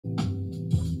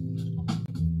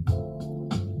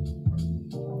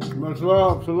Much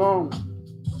love. Shalom.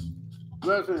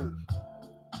 Blessings.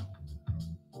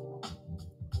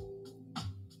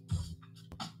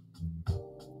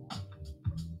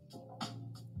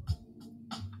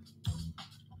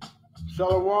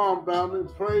 Shalom, family.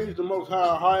 Praise the Most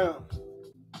High, higher.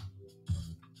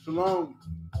 Shalom.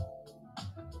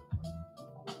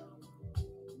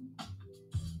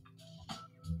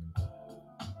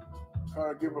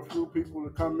 Try to give a few people to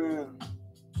come in.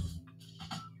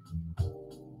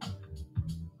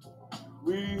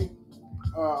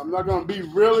 I'm not going to be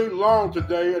really long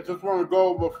today. I just want to go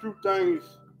over a few things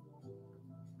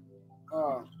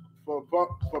for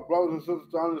brothers and sisters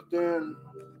to understand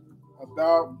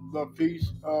about the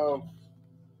Feast of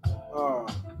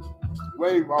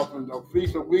Wave Offering, the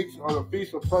Feast of Weeks, or the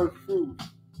Feast of First Fruits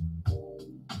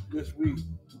this week.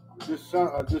 This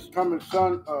coming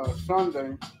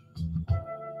Sunday,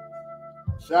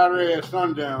 Saturday at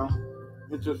sundown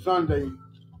into Sunday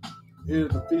is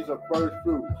the Feast of First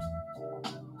Fruits.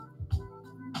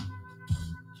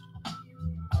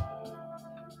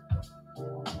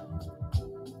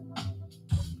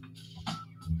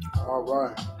 All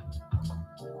right.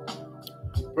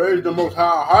 Praise the Most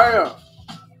High, higher.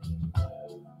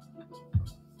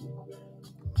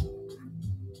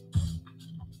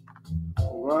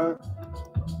 All right.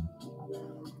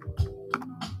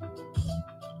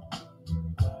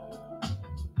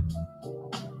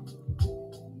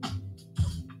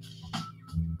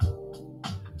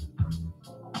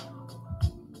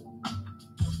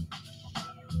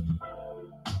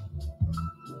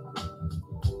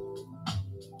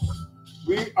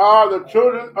 We are the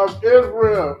children of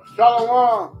Israel.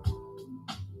 Shalom.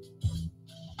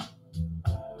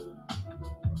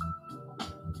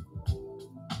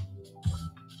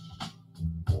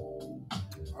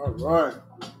 All right.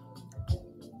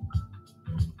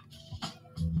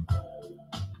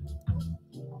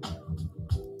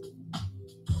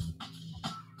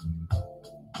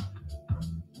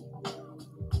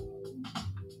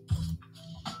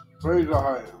 Praise the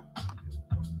higher.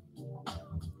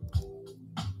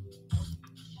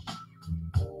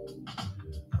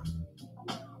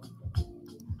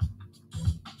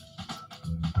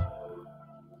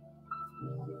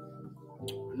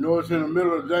 I know it's in the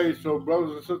middle of the day, so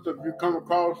brothers and sisters, if you come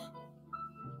across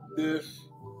this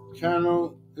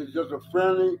channel, it's just a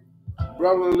friendly,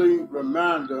 brotherly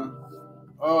reminder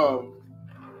of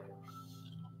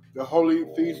the Holy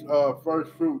Feast of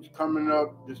First Fruits coming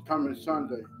up this coming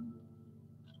Sunday.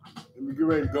 Let me get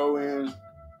ready to go in.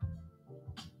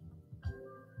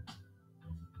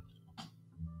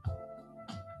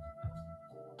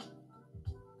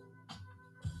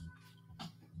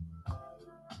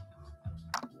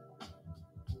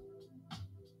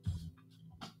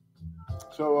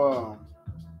 So,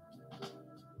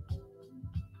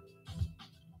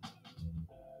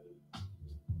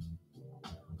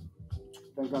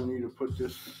 I think I need to put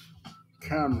this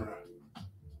camera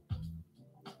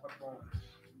up on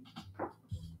this.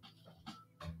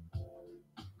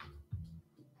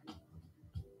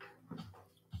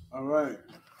 All right.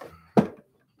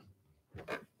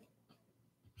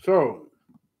 So,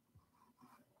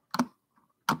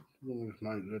 we just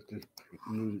might let this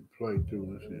music play through.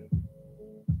 Let's see.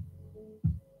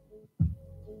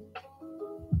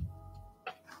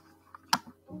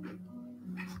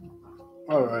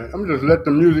 All right, I'm just let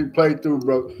the music play through,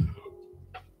 bro.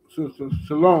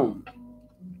 Shalom.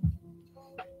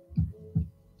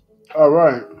 All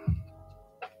right.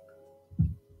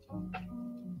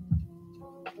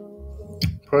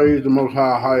 Praise the Most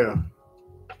High, higher.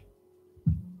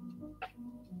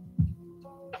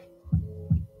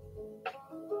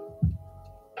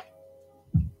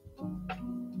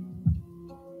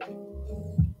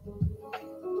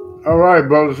 All right,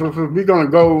 brothers. So we're gonna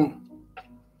go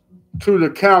to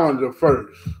the calendar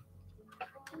first,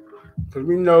 because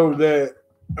we know that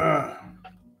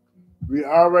we're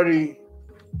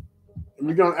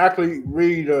gonna actually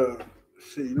read.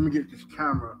 See, let me get this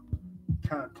camera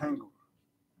kind of tangled.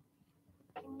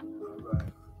 All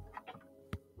right,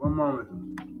 one moment.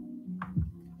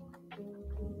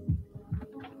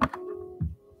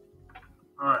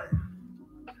 All right,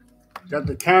 got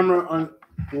the camera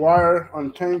wire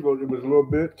untangled. It was a little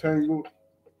bit tangled,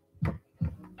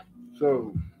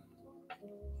 so.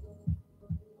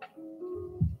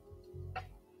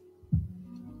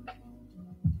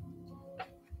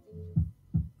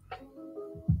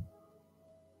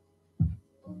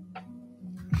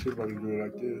 See if I can do it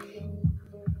like this.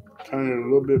 Turn it a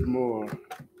little bit more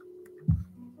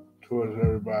towards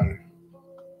everybody.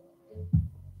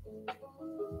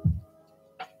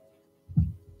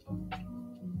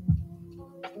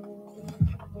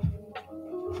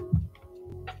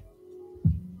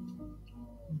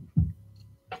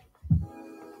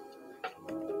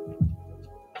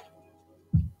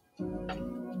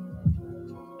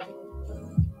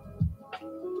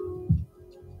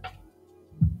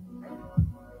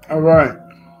 All right.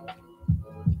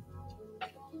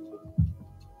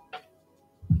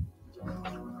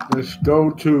 Let's go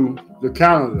to the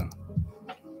calendar.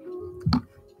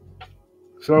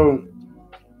 So,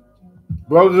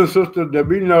 brothers and sisters, that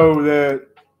we know that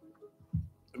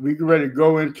we get ready to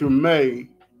go into May,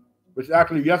 which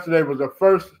actually yesterday was the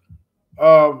 1st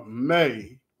of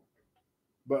May.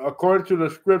 But according to the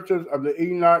scriptures of the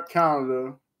Enoch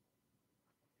calendar,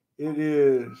 it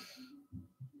is,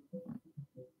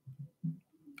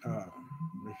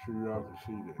 make sure y'all can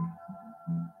see that.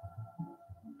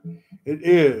 It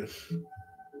is,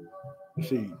 let's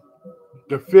see,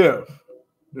 the 5th.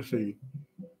 Let's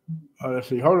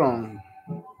see, hold on.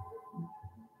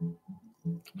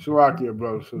 Slovakia,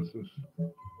 brothers and sisters.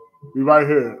 We right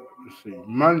here. Let's see,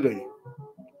 Monday.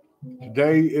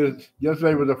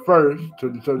 Yesterday was the 1st, so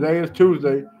today is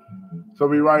Tuesday, so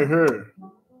we right here.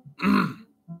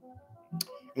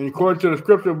 And according to the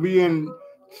scripture,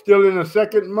 still in the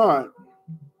 2nd month.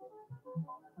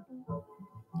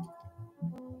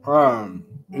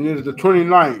 And it's the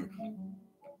 29th,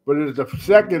 but it's the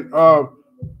 2nd of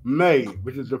May,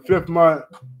 which is the 5th month.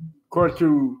 According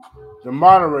to the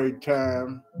moderate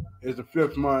time, is the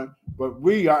 5th month, but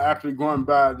we are actually going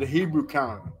by the Hebrew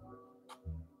calendar.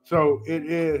 So it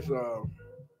is the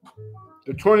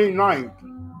 29th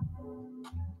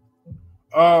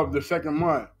of the 2nd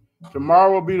month.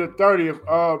 Tomorrow will be the 30th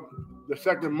of the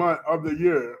 2nd month of the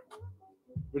year,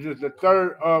 which is the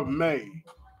 3rd of May.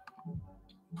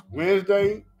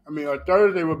 Thursday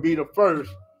will be the 1st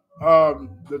of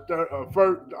the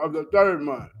 3rd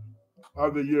month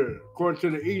of the year, according to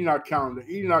the Enoch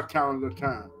calendar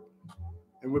time.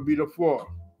 It would be the 4th.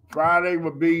 Friday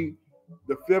would be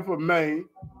the 5th of May,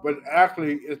 but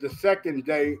actually it's the 2nd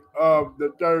day of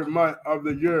the 3rd month of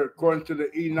the year, according to the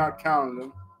Enoch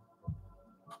calendar.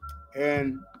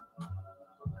 And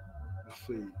let's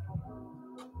see.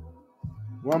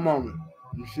 One moment.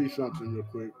 Let me see something real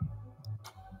quick.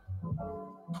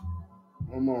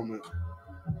 One moment.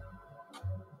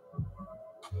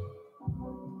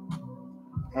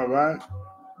 All right.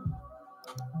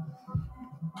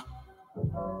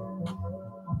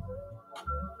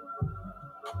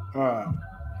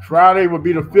 Friday will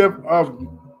be the 5th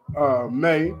of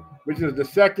May, which is the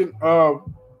 2nd of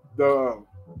the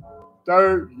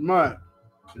 3rd month.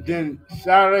 And then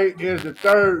Saturday is the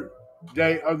 3rd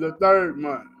day of the 3rd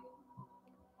month,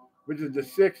 which is the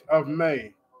 6th of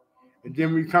May. And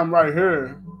then we come right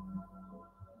here.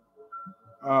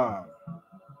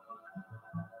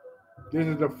 This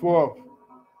is the 4th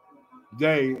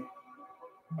day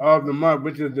of the month,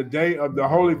 which is the day of the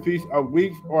Holy Feast of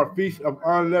Weeks, or Feast of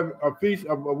Unleavened,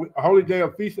 a holy day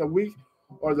of Feast of Weeks,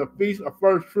 or the Feast of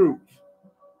First Fruits.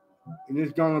 And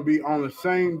it's going to be on the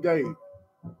same day.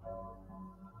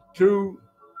 2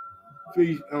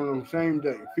 feasts on the same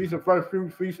day. Feast of First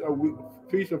Fruits, Feast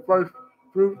of First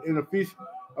Fruits, and the Feast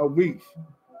of Weeks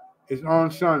is on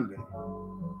Sunday.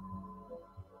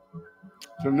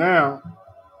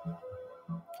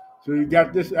 So you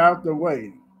got this out the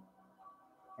way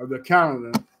of the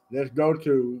calendar. Let's go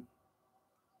to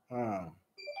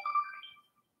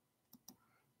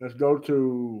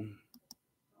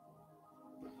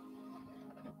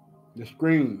the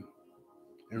screen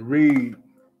and read.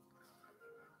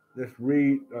 Let's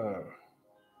read.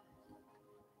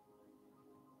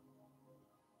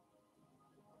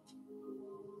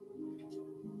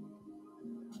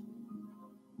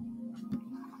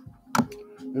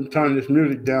 Let me turn this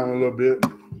music down a little bit.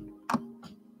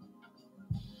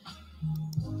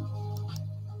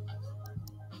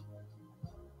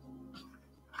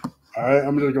 All right,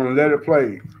 I'm just going to let it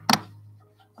play.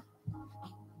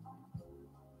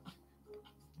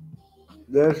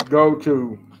 Let's go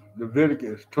to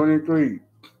Leviticus 23.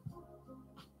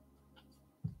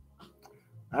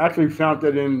 I actually found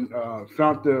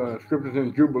the scriptures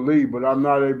in Jubilee, but I'm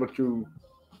not able to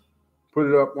put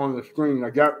it up on the screen. I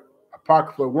got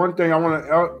Apocrypha. Another thing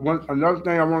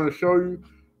I want to show you,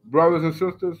 brothers and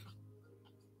sisters,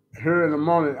 here in a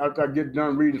moment after I get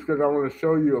done reading the scripture, I want to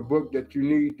show you a book that you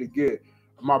need to get.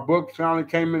 My book finally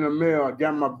came in the mail. I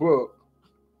got my book.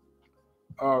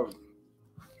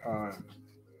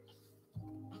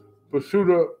 Pursuit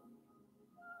of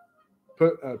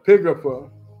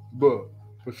book.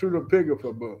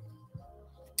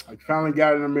 I finally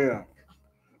got it in the mail.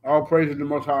 All praises to the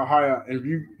Most High. And if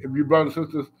you brothers and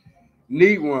sisters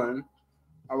need one,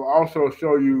 I will also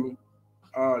show you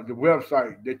the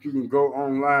website that you can go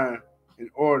online and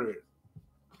order it.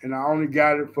 And I only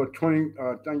got it for $20.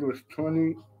 I think it was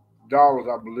 $20,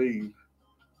 I believe.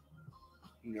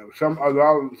 You know, some other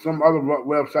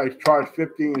websites charge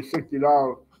 $50 and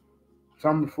 $60.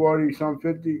 Some 40, some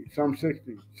 50, some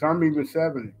 60, some even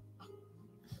 70.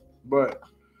 But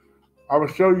I will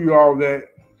show you all that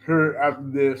here after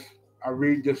this. I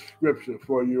read this scripture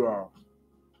for you all.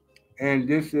 And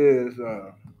this is,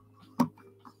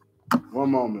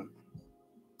 one moment.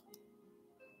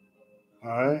 All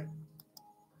right.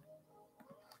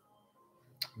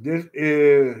 This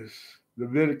is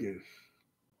Leviticus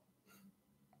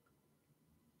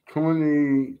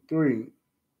 23,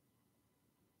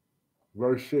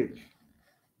 verse 6.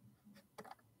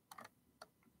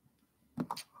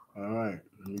 All right.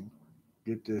 Let me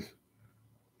get this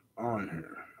on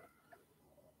here.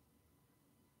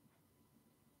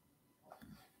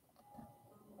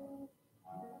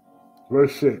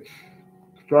 Verse 6.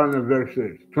 Starting at verse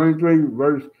 6. 23,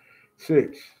 verse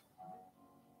 6.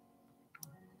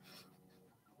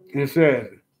 It says,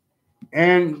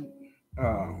 and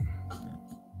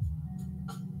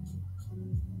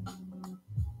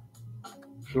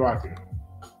Slovakia.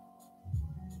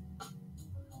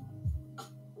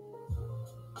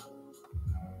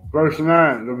 Verse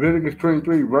 9. Leviticus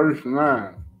 23, verse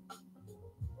 9.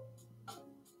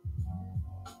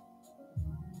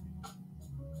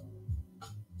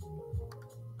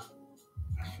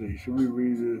 Let's see. Should we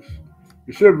read this?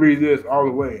 You should read this all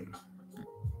the way.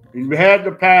 You had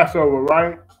the Passover,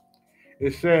 right?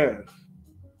 It says,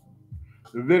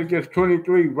 Leviticus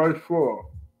 23, verse 4.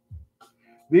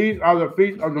 These are the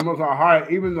feasts of the Most High,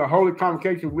 even the holy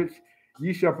convocation which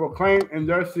ye shall proclaim in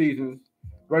their seasons.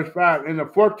 Verse 5. In the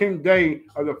 14th day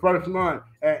of the first month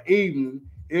at evening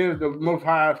is the Most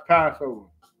High's Passover,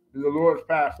 and the Lord's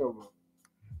Passover.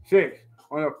 6.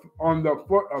 On the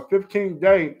 15th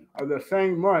day of the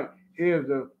same month is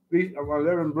the feast of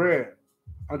unleavened bread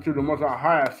unto the Most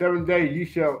High. 7 days ye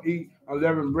shall eat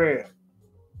unleavened bread.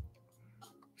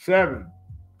 7.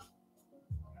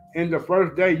 In the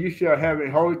first day ye shall have a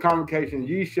holy convocation.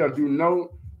 Ye shall do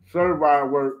no servile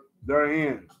work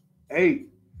therein. 8.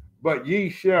 But ye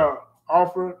shall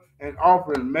offer an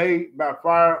offering made by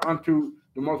fire unto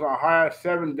the Most High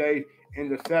 7 days in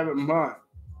the 7th month.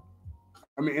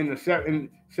 In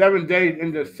 7 days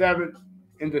in the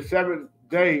seventh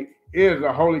day is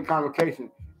a holy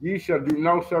convocation. Ye shall do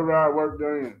no servile work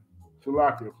therein.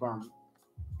 Salakia, family.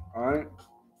 All right.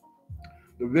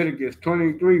 Leviticus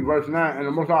 23, verse 9. And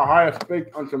the Most High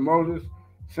spake unto Moses,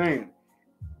 saying,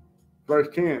 verse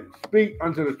 10, speak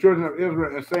unto the children of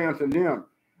Israel and say unto them,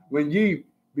 when ye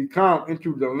become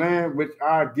into the land which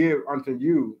I give unto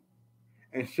you,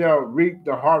 and shall reap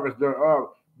the harvest thereof,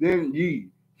 then ye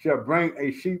shall bring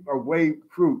a sheaf of wave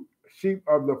fruit, sheaf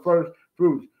of the first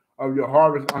fruits of your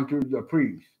harvest unto the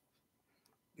priest.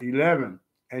 11,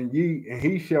 and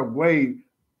he shall wave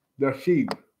the sheaf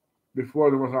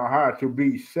before the Most High to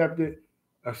be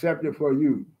accepted for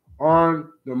you.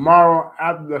 On the morrow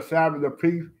after the Sabbath, the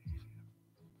priest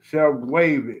shall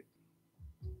wave it.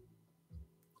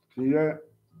 See that?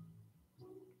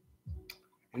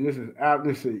 And this is out.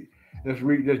 Let's see. Let's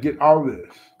read. Let's get all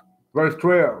this. Verse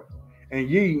 12. And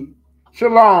ye,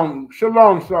 shalom, sister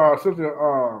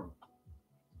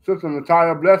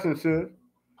Natalia, blessing, sis.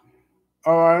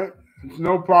 All right, it's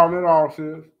no problem at all,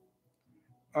 sis.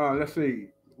 Let's see.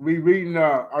 We reading.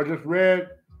 I just read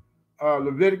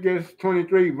Leviticus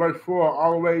 23, verse 4,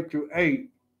 all the way to 8,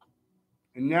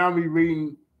 and now we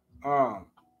reading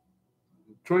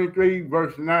 23,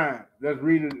 verse 9. Let's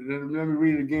read it. Let me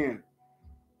read it again.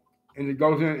 And it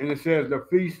goes in and it says, the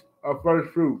feast of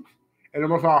first fruits. And the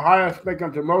Most High spake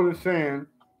unto Moses, saying,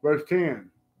 verse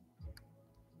 10,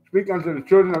 speak unto the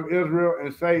children of Israel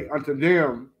and say unto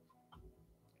them,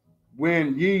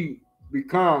 when ye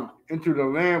become into the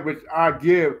land which I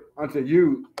give unto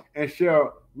you, and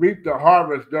shall reap the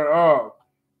harvest thereof,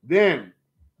 then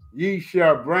ye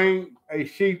shall bring a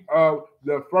sheaf of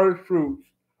the first fruits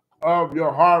of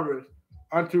your harvest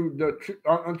unto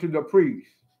the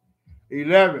priest.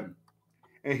 11,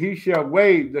 and he shall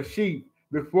wave the sheaf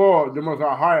before the Most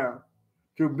High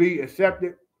to be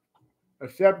accepted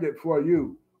for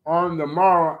you. On the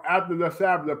morrow after the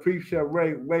Sabbath, the priest shall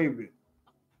wave it.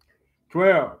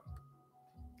 12,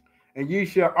 and ye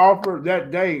shall offer that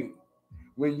day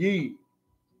when ye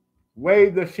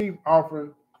wave the sheep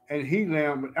offering and he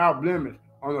lamb without blemish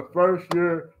on the first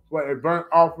year for a burnt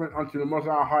offering unto the Most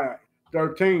High.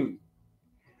 13,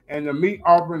 and the meat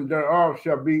offering thereof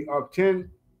shall be of 2/10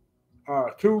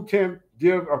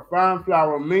 gills of fine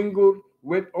flour mingled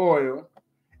with oil,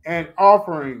 an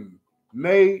offering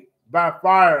made by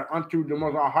fire unto the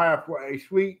Most High for a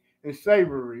sweet and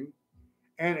savory,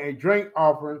 and a drink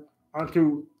offering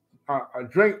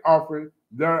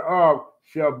thereof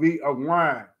shall be of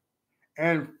wine,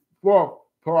 and 4th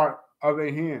part of a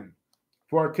hin.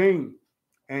 14,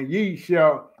 and ye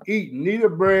shall eat neither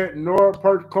bread nor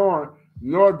parched corn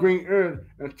nor green earth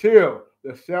until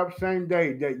the selfsame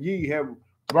day that ye have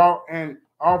brought an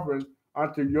offering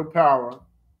unto your power.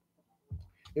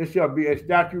 It shall be a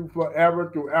statute forever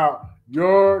throughout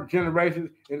your generations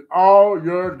in all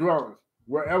your dwellings,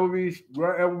 wherever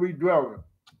we dwell.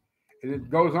 And it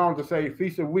goes on to say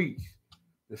Feast of Weeks,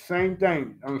 the same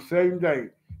thing on the same day,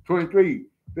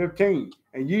 23:15.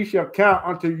 And ye shall count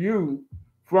unto you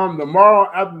from the morrow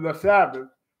after the Sabbath,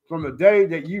 from the day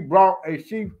that ye brought a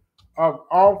sheaf of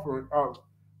offering,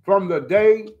 from the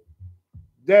day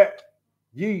that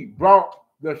ye brought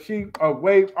the sheaf of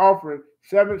wave offering,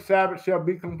 7 Sabbaths shall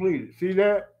be completed. See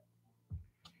that?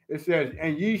 It says,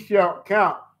 and ye shall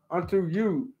count unto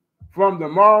you from the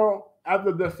morrow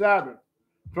after the Sabbath,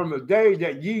 from the day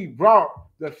that ye brought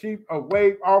the sheaf of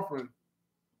wave offering,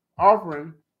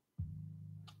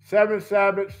 7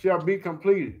 Sabbaths shall be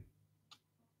completed.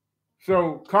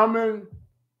 So coming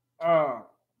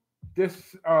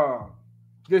this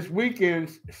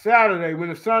weekend, Saturday, when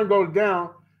the sun goes down,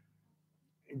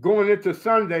 going into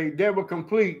Sunday, they will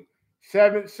complete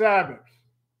 7 Sabbaths.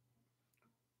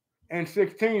 And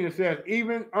 16, it says,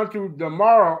 even unto the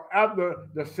morrow after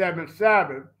the 7th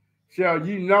Sabbath shall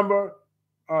ye number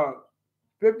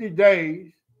 50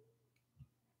 days,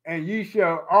 and ye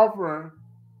shall offer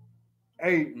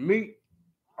a meat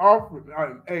offering,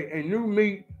 a new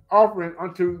meat offering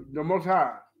unto the Most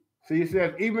High. See, it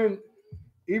says, even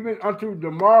unto the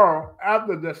morrow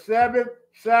after the 7th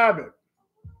Sabbath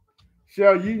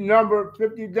shall ye number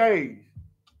 50 days,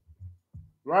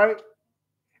 right?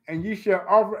 And ye shall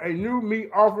offer a new meat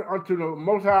offering unto the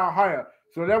Most High.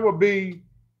 So that will be,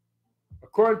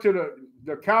 according to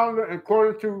the calendar and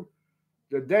according to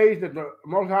the days that the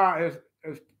Most High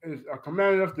is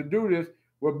commanding us to do this,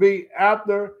 will be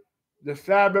after the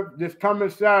Sabbath, this coming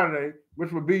Saturday,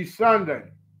 which will be Sunday.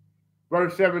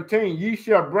 Verse 17, ye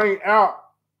shall bring out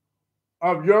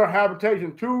of your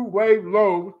habitation 2 wave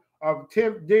loaves of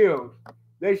 10 deals.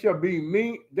 They shall be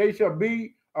meat, they shall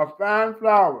be of fine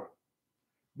flour.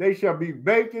 They shall be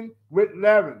baken with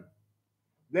leaven.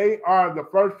 They are the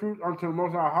first fruits unto the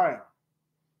Most High.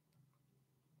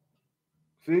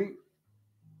 See?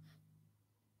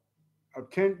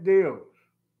 Of 10 deals.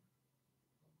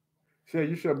 Say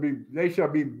they shall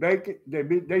be baken,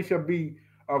 they shall be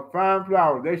of fine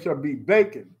flour. They shall be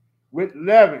baken with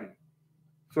leaven.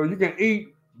 So you can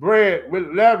eat bread with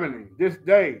leavening this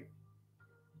day.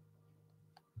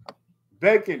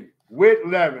 Baking with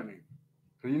leavening.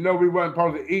 So you know we weren't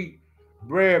supposed to eat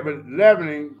bread with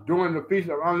leavening during the Feast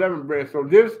of Unleavened Bread. So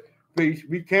this feast,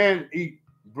 we can eat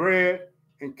bread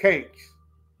and cakes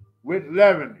with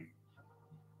leavening.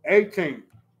 18.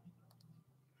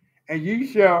 And ye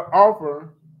shall offer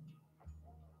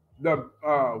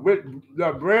with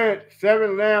the bread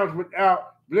 7 lambs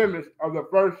without blemish of the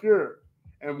first year,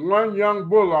 and 1 young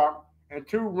bullock and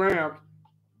 2 rams.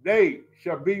 They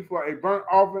shall be for a burnt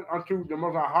offering unto the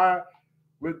Most High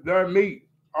with their meat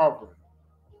offering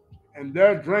and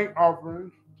their drink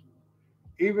offerings,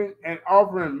 even an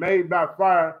offering made by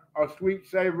fire of sweet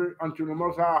savory unto the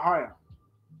Most High.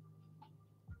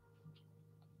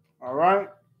 All right.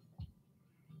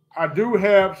 I do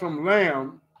have some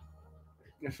lamb.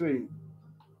 Let's see.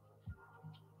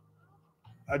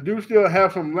 I do still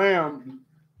have some lamb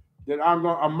that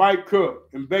I might cook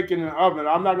and bake it in the oven.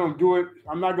 I'm not gonna do it.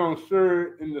 I'm not gonna stir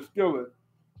it in the skillet,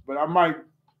 but I might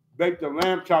bake the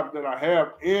lamb chop that I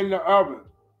have in the oven.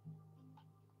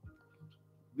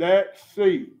 Let's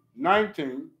see.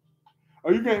 19.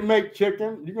 Or you can make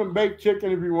chicken. You can bake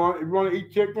chicken if you want. If you want to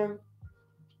eat chicken,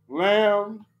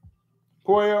 lamb,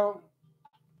 quail,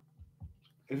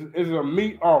 it's a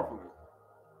meat offering.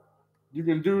 You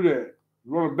can do that.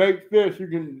 You want to bake fish, you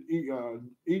can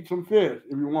eat some fish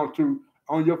if you want to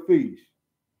on your feast.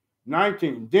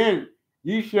 19. Then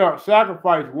ye shall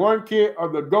sacrifice 1 kid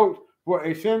of the goats for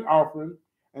a sin offering,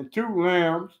 and 2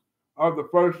 lambs of the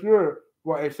first year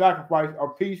for a sacrifice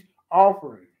of peace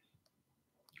offerings.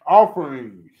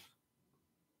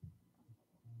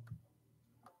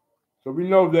 So we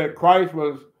know that Christ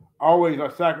was always a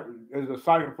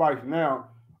sacrifice now.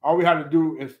 All we have to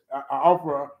do is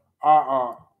offer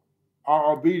our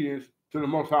obedience to the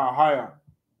Most High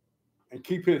and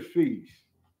keep his feast.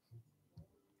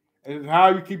 And how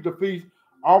you keep the feast,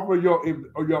 offer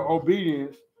your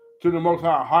obedience to the Most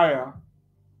High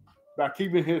by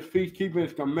keeping his feast, keeping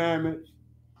his commandments,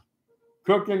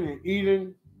 cooking and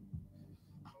eating.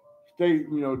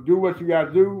 Do what you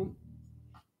gotta do.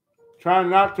 Try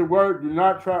not to work. Do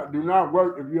not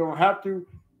work if you don't have to.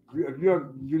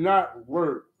 Do not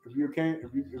work if you can't.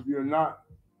 If you're not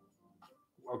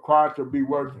required to be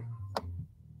working.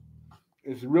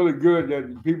 it's really good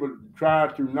that people try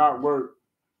to not work.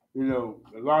 You know,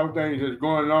 a lot of things is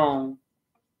going on,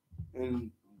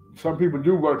 and some people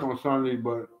do work on Sundays,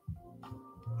 but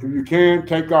if you can,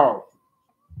 take off.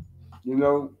 You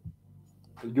know,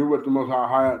 and do what the Most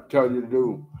High tells you to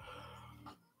do.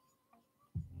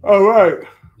 All right,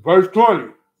 verse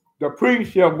 20. The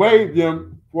priest shall wave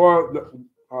them for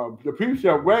the priest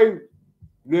shall wave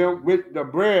them with the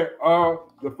bread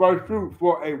of the first fruit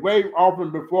for a wave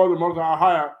offering before the Most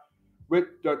High with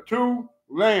the 2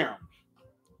 lambs.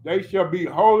 They shall be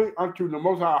holy unto the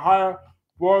Most High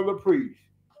for the priest.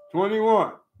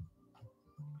 21.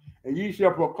 And ye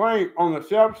shall proclaim on the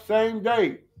self same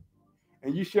day,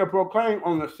 and ye shall proclaim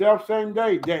on the self same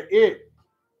day that it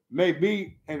may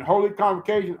be an holy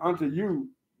convocation unto you.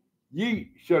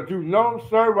 Ye shall do no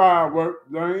servile work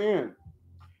therein.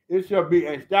 It shall be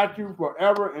a statute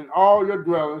forever in all your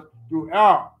dwellings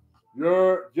throughout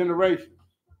your generations.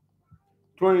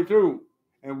 22.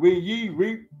 And when ye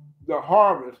reap the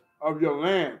harvest of your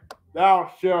land,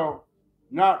 thou shalt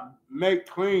not make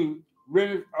clean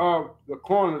riddance of the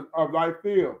corners of thy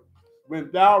field.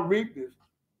 When thou reapest,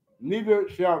 neither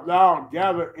shalt thou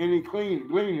gather any clean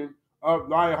gleaning of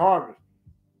thy harvest.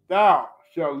 Thou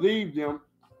shalt leave them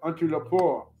unto the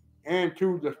poor and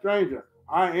to the stranger.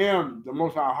 I am the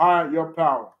Most High, your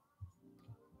power.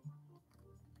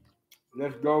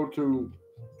 Let's go to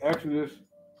Exodus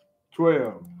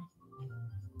 12.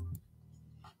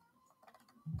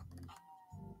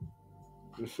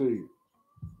 Let's see.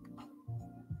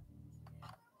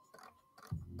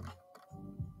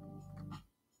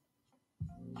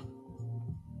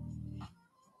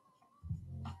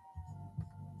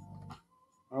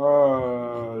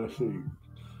 Let's see.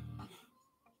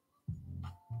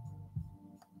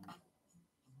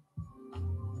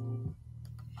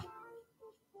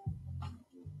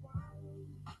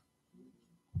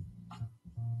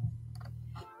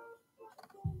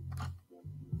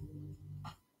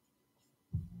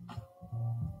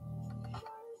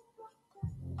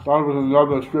 Thought it was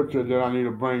another scripture that I need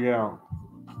to bring out.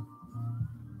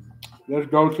 Let's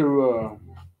go to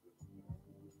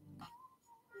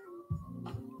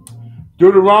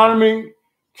Deuteronomy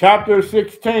chapter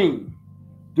 16.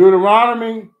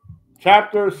 Deuteronomy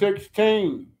chapter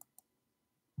 16.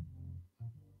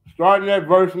 Starting at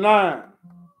verse 9.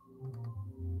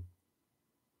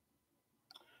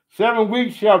 7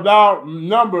 weeks shalt thou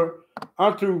number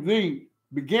unto thee.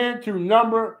 Begin to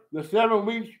number the 7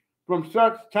 weeks from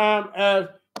such time as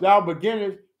thou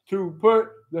beginnest to put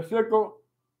the sickle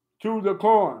to the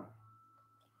corn.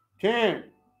 10.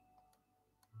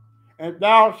 And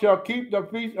thou shalt keep the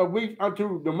feast of weeks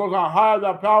unto the Most High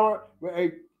thy power with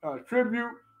a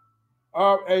tribute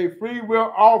of a free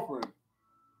will offering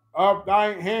of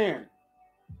thine hand,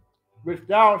 which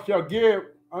thou shalt give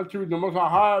unto the Most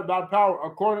High thy power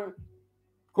according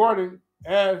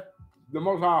as the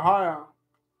Most High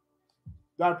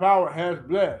thy power has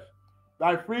blessed.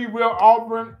 Thy free will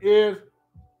offering is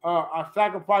a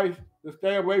sacrifice to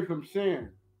stay away from sin.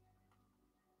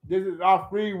 This is our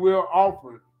free will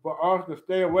offering for us to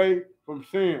stay away from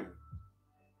sin.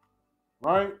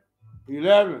 Right?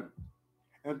 11.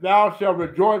 And thou shalt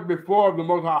rejoice before the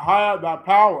Most High thy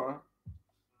power,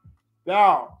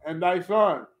 thou and thy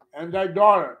son and thy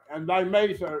daughter and thy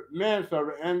manservant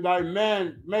and thy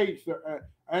maidservant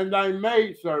and thy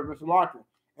manservant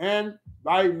and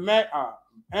thy manservant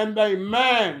and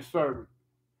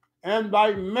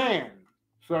thy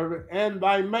manservant and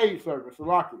thy maidservant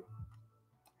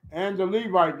and the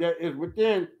Levite that is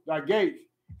within thy gates,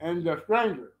 and the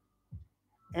stranger,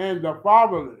 and the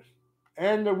fatherless,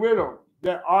 and the widow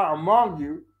that are among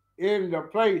you in the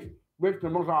place which the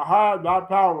Most High thy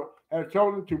power has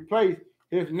chosen to place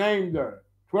his name there.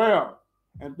 12.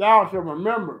 And thou shalt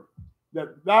remember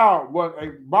that thou wast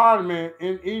a bondman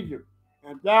in Egypt,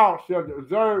 and thou shalt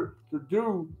observe to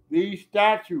do these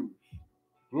statutes.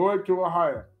 Glory to a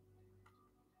higher.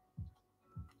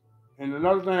 And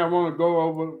another thing I want to go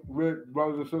over with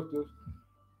brothers and sisters,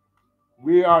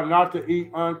 we are not to eat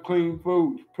unclean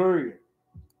foods, period.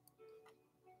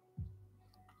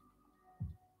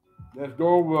 Let's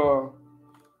go over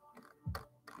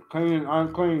clean and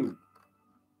unclean.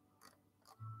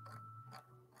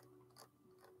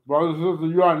 Brothers and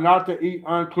sisters, you are not to eat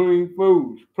unclean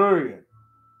foods, period.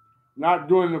 Not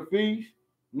during the feast,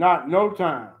 not no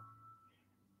time.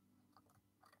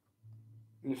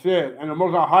 It says, and the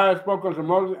Most High spoke unto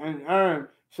Moses and Aaron,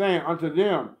 saying unto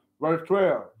them, verse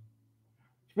 12,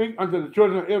 speak unto the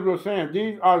children of Israel, saying,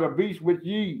 these are the beasts which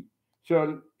ye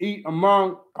shall eat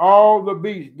among all the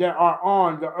beasts that are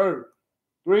on the earth.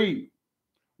 3,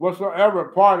 whatsoever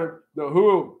parteth the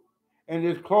hoof and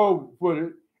is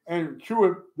clove-footed, and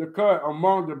cheweth the cud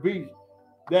among the beasts,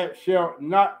 that shall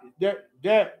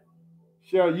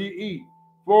ye eat.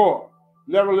 4.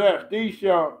 Nevertheless, these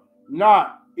shall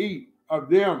not eat of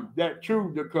them that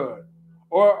chew the cud,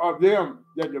 or of them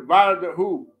that divide the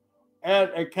hoof, as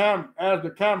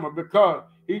the camel, because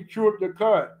he cheweth the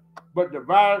cud, but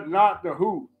divided not the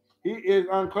hoof. He is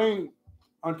unclean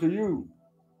unto you.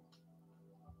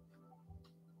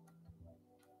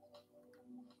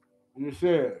 And it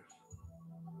says,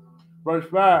 verse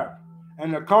 5,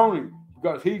 and the coney,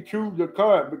 because he chewed the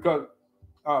cud,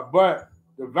 but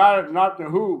divided not the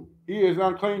hoof, he is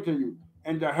unclean to you.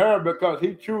 And the hare, because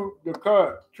he cheweth the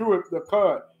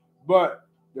cud, but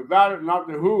divided not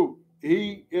the hoof,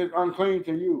 he is unclean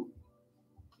to you.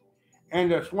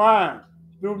 And the swine,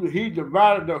 he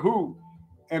divided the hoof,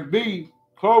 and be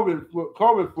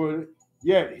cloven-footed,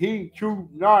 yet he chewed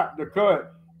not the cud,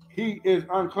 he is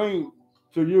unclean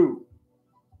to you.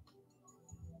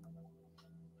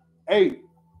 8.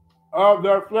 Of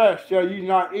their flesh shall ye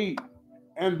not eat,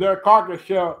 and their carcass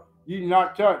shall ye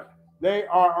not touch. They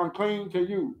are unclean to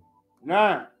you.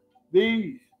 9.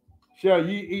 These shall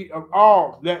ye eat of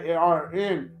all that are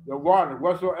in the water,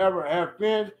 whatsoever have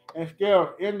fins and scales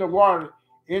in the waters,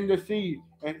 in the seas,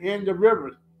 and in the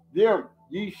rivers, them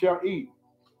ye shall eat.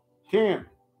 10.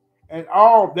 And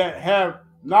all that have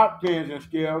not fins and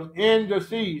scales in the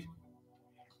seas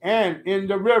and in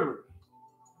the rivers,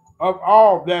 of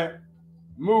all that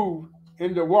move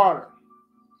in the water,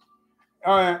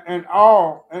 and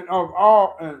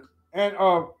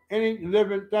of any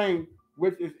living thing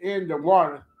which is in the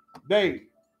water, they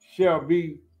shall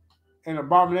be an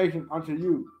abomination unto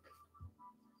you.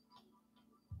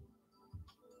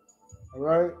 All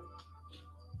right.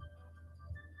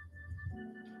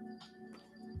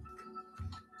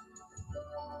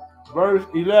 Verse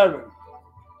 11.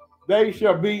 They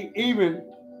shall be even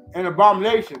an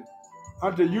abomination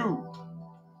unto you.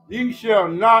 Ye shall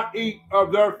not eat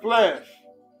of their flesh,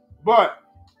 but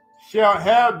shall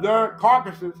have their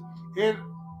carcasses in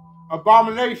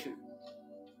abomination.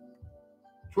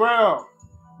 12.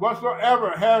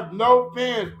 Whatsoever have no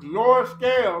fins nor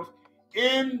scales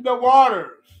in the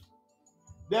waters,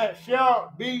 that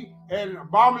shall be an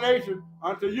abomination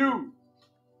unto you.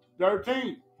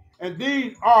 13. And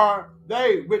these are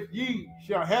they which ye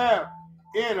shall have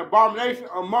in abomination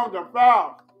among the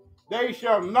fowls. They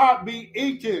shall not be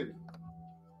eaten.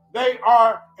 They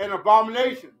are an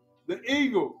abomination. The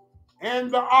eagle and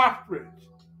the ostrich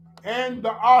and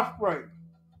the osprey.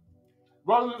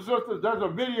 Brothers and sisters, there's a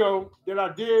video that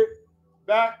I did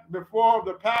back before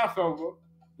the Passover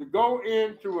to go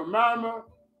in to remind me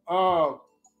of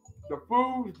the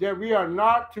foods that we are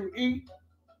not to eat.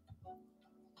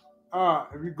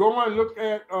 If you go and look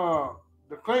at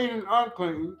the clean and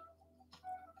unclean,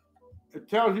 it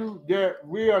tells you that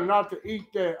we are not to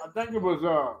eat that. I think it was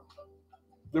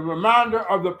the reminder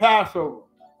of the Passover.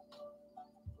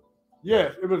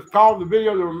 Yes, it was called the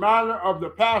video, the reminder of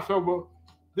the Passover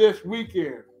this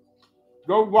weekend.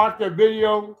 Go watch that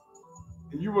video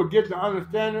and you will get the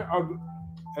understanding of,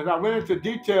 as I went into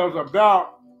details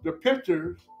about the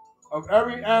pictures of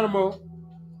every animal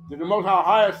that the Most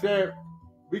High said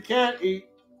we can't eat,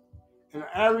 and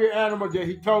every animal that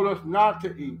he told us not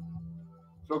to eat.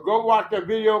 So go watch that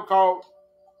video called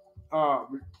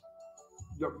the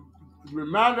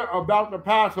reminder about the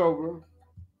Passover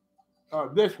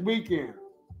this weekend.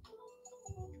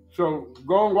 So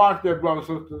go and watch that, brothers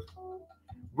and sisters.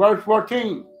 Verse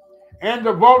 14. And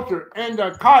the vulture and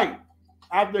the kite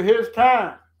after his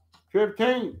time.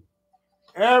 15.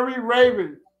 Every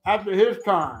raven after his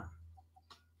kind.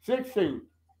 16.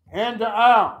 And the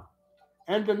owl,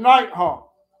 and the nighthawk,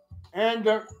 and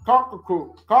the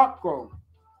cockcrow,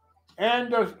 and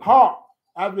the hawk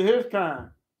after his kind.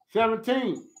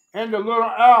 17. And the little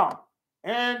owl,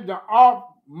 and the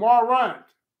morant,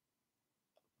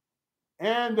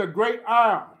 and the great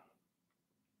owl.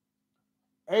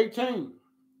 18.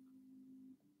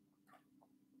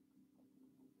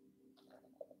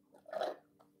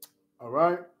 All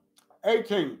right.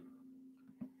 18.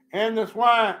 And the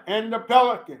swine, and the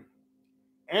pelican,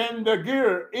 and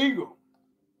the eagle.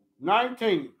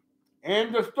 19.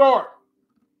 And the stork,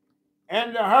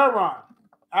 and the heron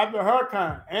after her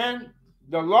kind, and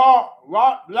the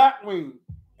lapwing,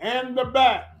 and the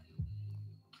bat.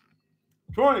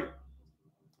 20.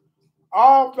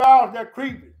 All fowls that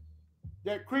creep,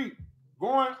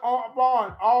 going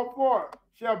upon all four,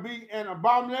 shall be an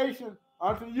abomination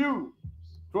unto you.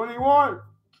 21.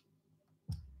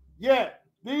 Yet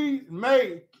these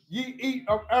may ye eat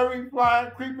of every flying,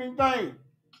 creeping thing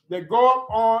that go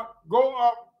up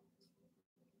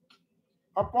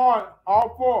upon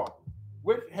all four,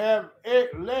 which have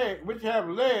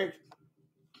legs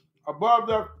above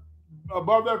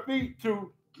their feet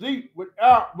to leap with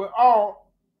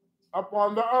all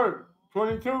upon the earth.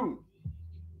 22.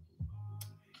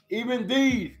 Even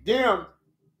these them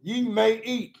ye may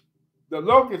eat, the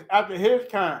locust after his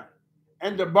kind,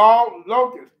 and the bald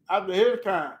locust after his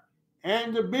kind,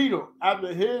 and the beetle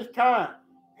after his kind,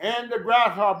 and the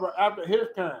grasshopper after his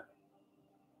kind.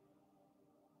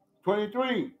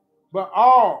 23. But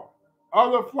all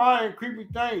other flying creeping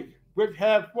things which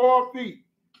have 4 feet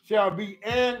shall be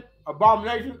an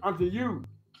abomination unto you.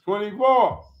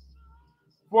 24.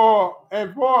 For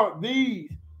these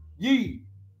ye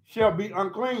shall be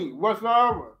unclean.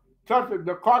 Whatsoever toucheth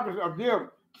the carcass of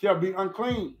them shall be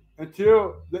unclean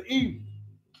until the evening.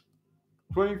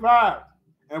 25.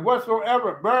 And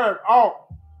whatsoever burneth off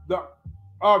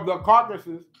of the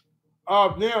carcasses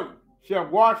of them shall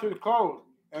wash his clothes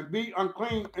and be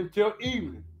unclean until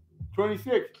evening.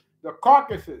 26. The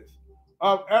carcasses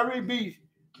of every beast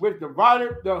which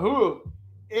divided the hoof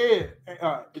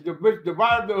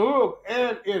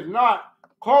and is not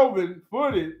cloven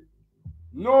footed,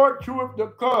 nor cheweth the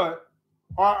cud,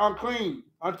 are unclean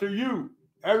unto you.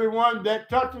 Everyone that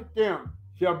toucheth them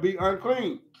shall be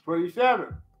unclean.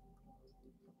 27.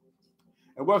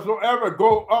 And whatsoever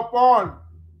go up on,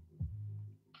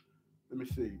 let me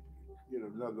see, get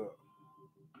another.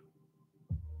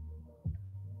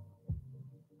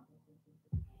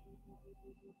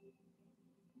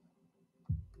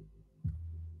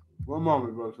 One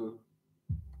moment, brother.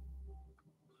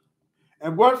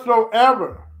 And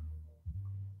whatsoever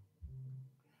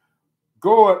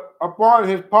goeth upon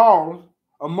his paws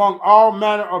among all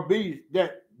manner of beasts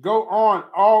that go on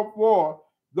all four,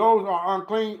 those are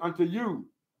unclean unto you.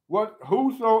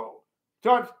 Whoso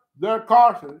touch their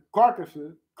carcass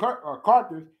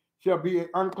shall be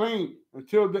unclean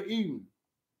until the evening.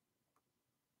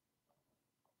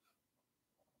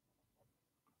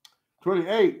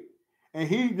 28. And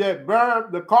he that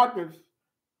beareth the carcass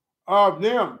of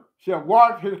them shall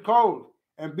wash his clothes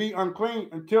and be unclean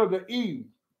until the eve.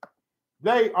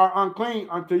 They are unclean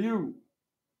unto you.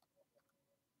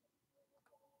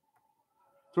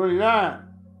 29.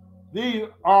 These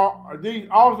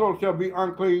also shall be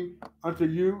unclean unto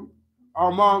you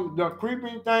among the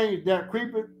creeping things that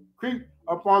creep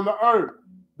upon the earth,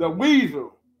 the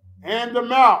weasel and the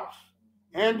mouse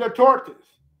and the tortoise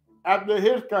after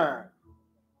his kind.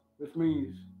 This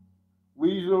means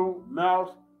weasel,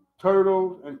 mouse,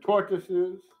 turtles, and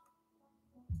tortoises.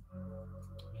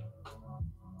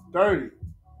 30.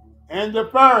 And the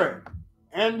ferret,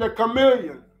 and the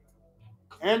chameleon,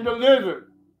 and the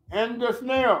lizard, and the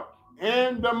snail,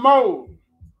 and the mole.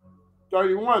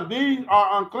 31. These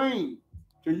are unclean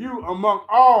to you among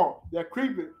all that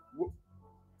creepeth.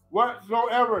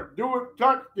 Whatsoever doeth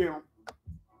touch them,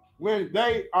 when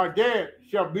they are dead,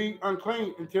 shall be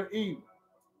unclean until evening.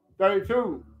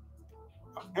 32.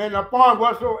 And upon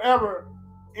whatsoever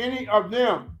any of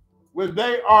them, when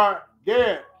they are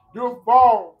dead, do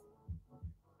fall,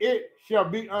 it shall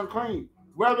be unclean,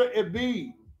 whether it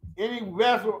be any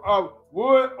vessel of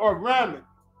wood or raiment,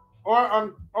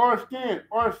 or skin,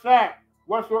 or sack,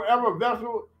 whatsoever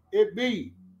vessel it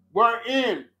be,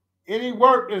 wherein any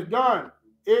work is done,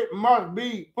 it must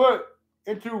be put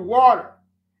into water,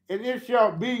 and it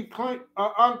shall be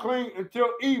unclean until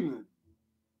evening.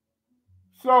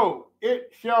 So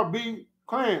it shall be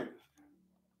cleansed.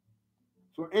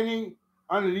 So any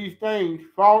under these things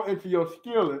fall into your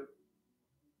skillet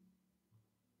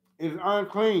is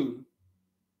unclean.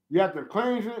 You have to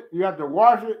cleanse it, you have to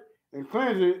wash it and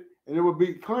cleanse it, and it will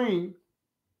be clean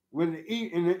when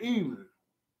in the evening.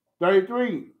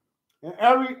 33. And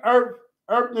every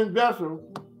earthen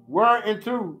vessel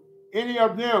whereinto any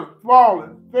of them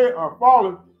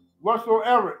falleth,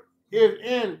 whatsoever is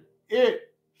in it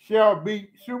shall be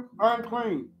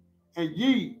unclean, and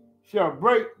ye shall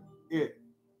break it.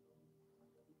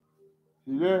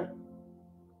 See that?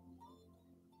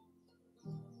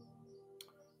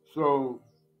 So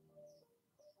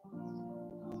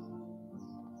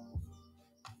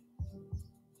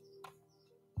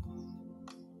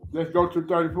let's go to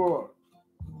 34.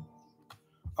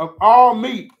 Of all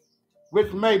meat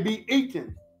which may be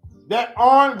eaten, that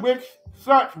on which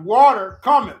such water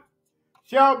cometh,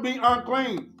 shall be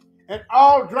unclean, and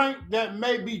all drink that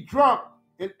may be drunk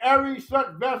in every such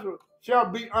vessel shall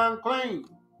be unclean.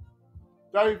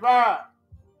 35.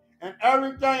 And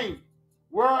everything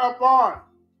whereupon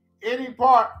any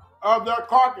part of their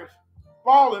carcass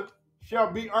falleth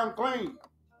shall be unclean,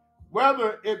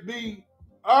 whether it be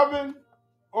oven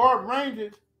or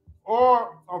ranges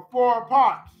or 4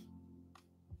 pots.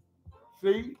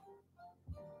 See,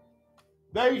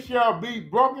 they shall be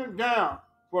broken down,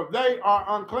 for they are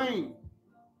unclean,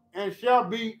 and shall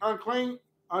be unclean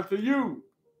unto you.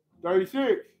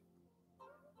 36.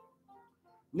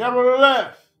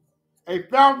 Nevertheless, a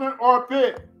fountain or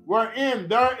pit wherein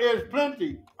there is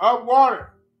plenty of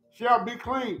water shall be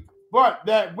clean, but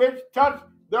that which touch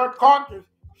their carcass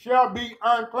shall be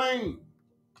unclean.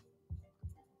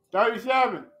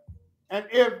 37. And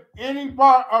if any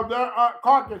part of their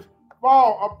carcass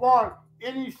fall upon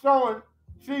any sown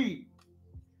seed,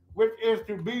 which is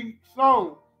to be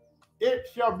sown, it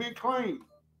shall be clean.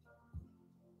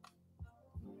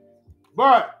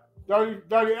 But,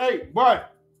 38,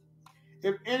 but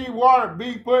if any water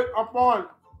be put upon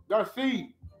the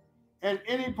seed, and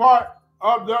any part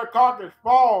of their carcass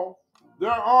fall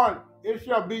thereon, it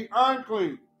shall be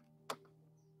unclean.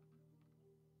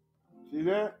 See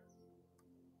that?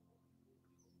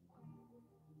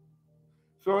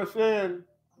 So it's saying,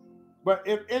 but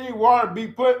if any water be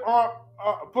put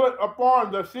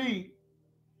upon the seed,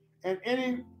 and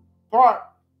any part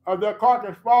of their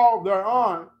carcass fall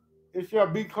thereon, it shall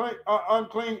be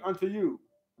unclean unto you.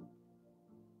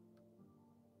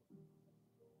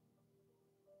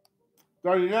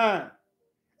 39.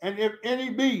 And if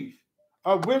any beast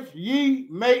of which ye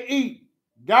may eat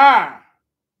die,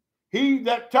 he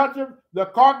that toucheth the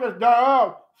carcass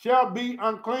thereof shall be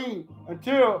unclean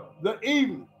until the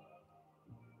evening.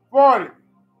 40.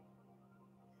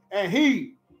 And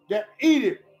he that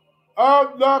eateth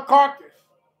of the carcass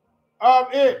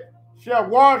of it shall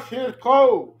wash his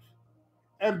clothes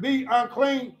and be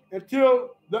unclean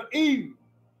until the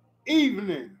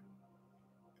evening.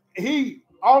 He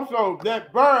also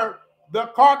that burned the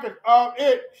carcass of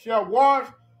it shall wash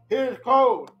his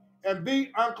clothes and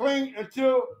be unclean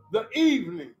until the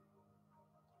evening.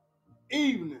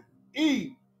 Evening.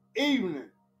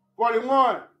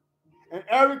 41. And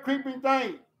every creeping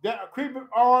thing that creepeth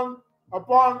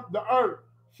upon the earth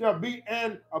shall be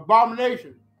an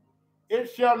abomination.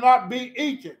 It shall not be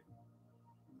eaten.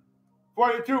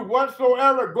 42.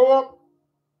 Whatsoever goeth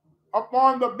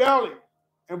upon the belly,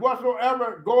 and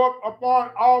whatsoever goeth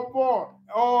upon all four,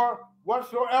 or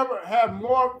whatsoever have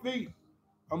more feet,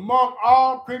 among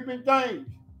all creeping things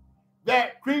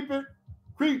that creep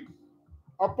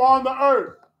upon the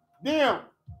earth, them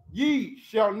ye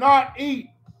shall not eat,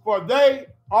 for they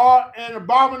are an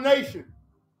abomination.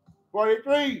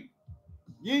 43.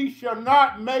 Ye shall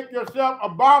not make yourself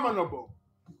abominable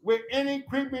with any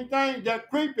creeping thing that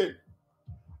creepeth,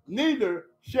 neither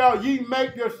shall ye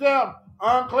make yourself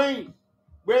unclean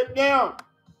with them,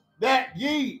 that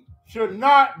ye should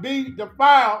not be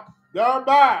defiled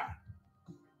thereby.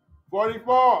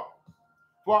 44.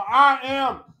 For I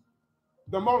am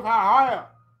the Most High,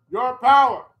 your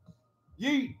power.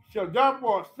 Ye shall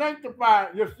therefore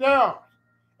sanctify yourselves,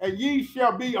 and ye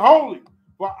shall be holy,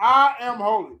 for I am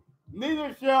holy.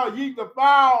 Neither shall ye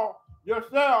defile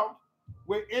yourselves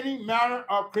with any manner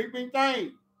of creeping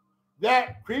thing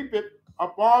that creepeth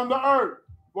upon the earth.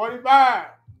 45.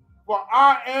 For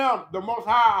I am the Most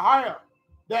High,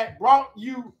 that brought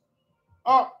you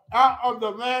up out of the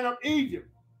land of Egypt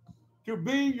to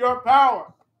be your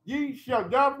power. Ye shall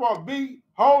therefore be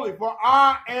holy, for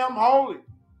I am holy.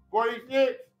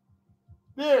 46.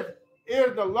 This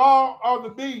is the law of the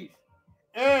beast,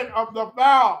 and of the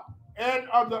fowl, and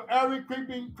of the every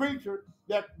creeping creature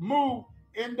that move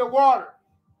in the water,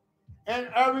 and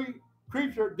every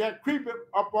creature that creepeth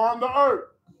upon the earth.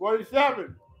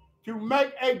 47. To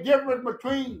make a difference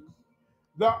between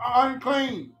the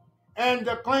unclean and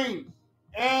the clean,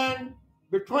 and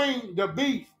between the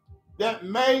beast that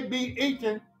may be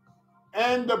eaten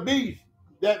and the beast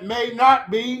that may not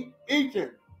be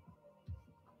eaten.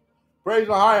 Praise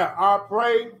the higher. I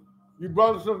pray you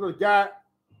brothers and sisters got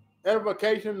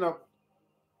edification of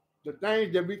the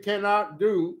things that we cannot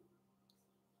do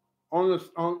on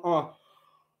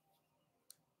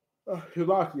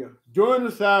during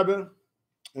the Sabbath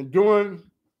and during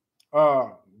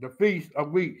the Feast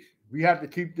of Weeks. We have to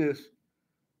keep this,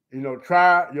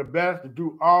 try your best to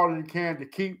do all you can to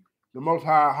keep the Most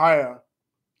High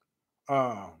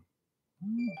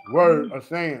word of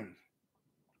sayings.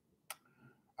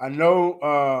 I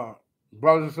know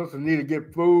brothers and sisters need to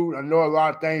get food. I know a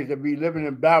lot of things that we living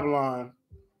in Babylon,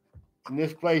 and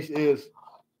this place is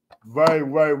very,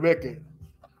 very wicked.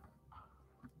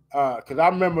 Because I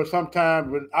remember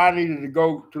sometimes when I needed to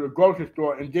go to the grocery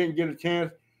store and didn't get a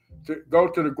chance to go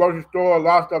to the grocery store, a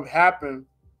lot of stuff happened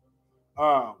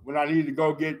when I needed to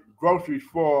go get groceries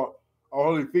for a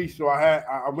holy feast. So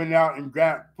I went out and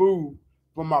grabbed food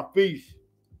for my feast.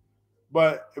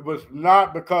 But it was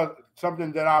not because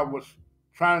something that I was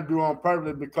trying to do on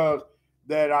purpose, because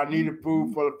that I needed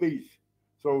food for the feast.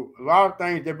 So a lot of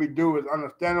things that we do is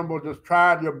understandable. Just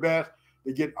try your best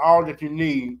to get all that you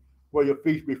need for your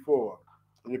feast before.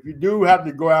 And if you do have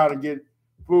to go out and get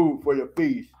food for your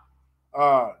feast,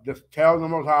 just tell the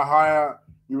Most High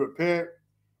you repent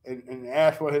and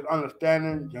ask for His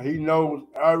understanding. He knows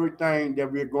everything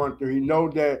that we're going through. He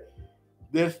knows that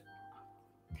this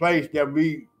place that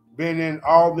we've been in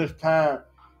all this time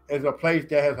is a place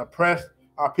that has oppressed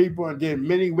our people and did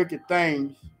many wicked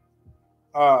things.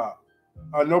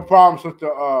 No problem, Sister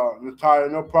Natalia.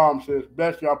 No problem, sis.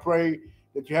 Bless you. I pray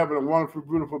that you're having a wonderful,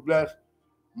 beautiful, blessed,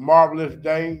 marvelous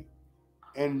day,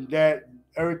 and that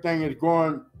everything is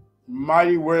going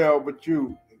mighty well with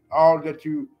you. All that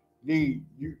you need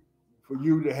for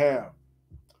you to have.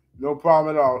 No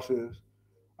problem at all, sis.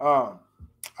 Um,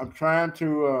 I'm trying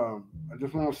to. I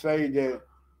just want to say that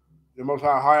the Most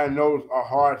High knows our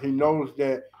hearts. He knows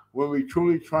that when we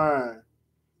truly trying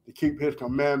to keep His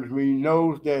commandments, He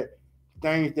knows that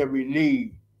things that we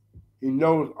need. He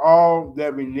knows all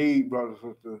that we need, brothers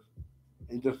and sisters.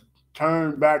 And just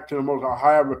turn back to the Most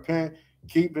High, repent,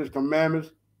 keep His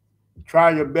commandments, try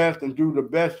your best, and do the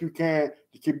best you can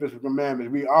to keep His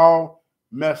commandments. We all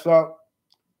mess up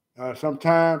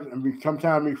sometimes, and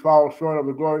sometimes we fall short of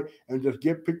the glory, and just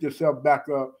pick yourself back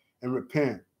up and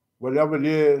repent. Whatever it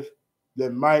is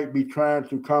that might be trying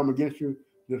to come against you,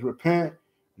 just repent.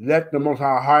 Let the Most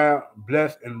High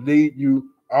bless and lead you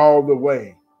all the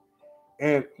way.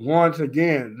 And once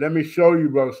again, let me show you,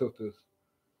 brothers and sisters.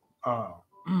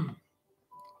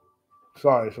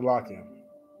 Sorry, Salakia.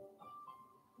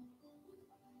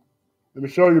 Let me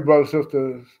show you, brothers and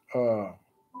sisters,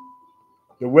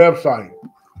 the website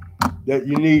that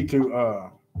you need to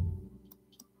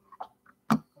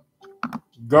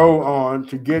go on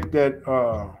to get that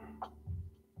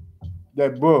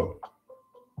book.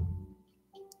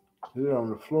 Is it on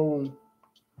the floor?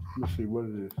 Let me see what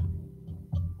it is.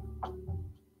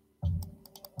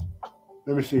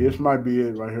 Let me see. This might be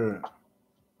it right here.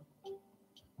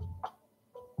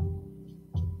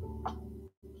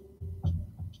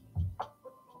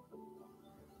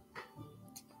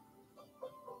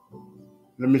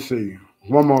 Let me see.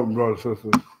 One more, brothers and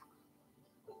sisters.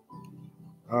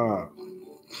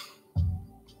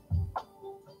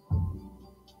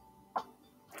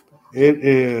 It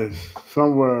is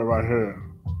somewhere right here.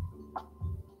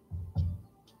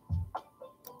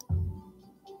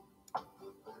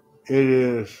 It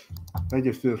is, I think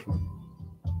it's this one.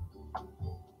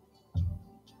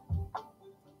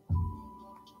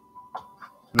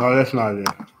 No, that's not it.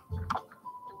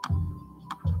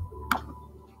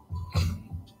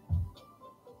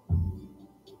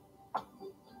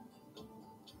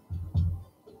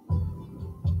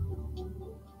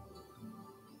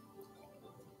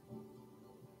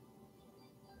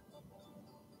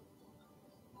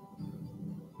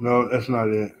 No, that's not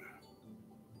it.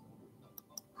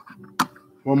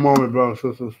 One moment, brothers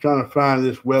and sisters. Trying to find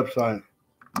this website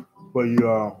for you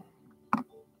all.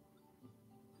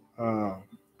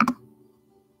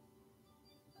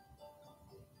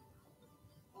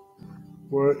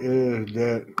 Where is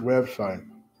that website?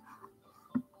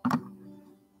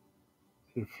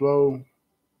 The flow.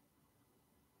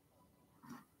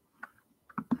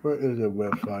 Where is that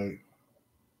website?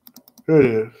 Here it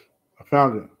is. I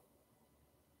found it.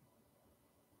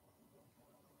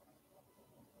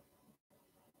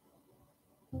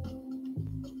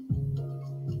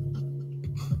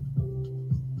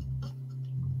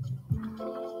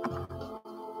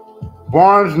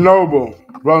 Barnes Noble,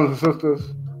 brothers and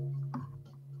sisters.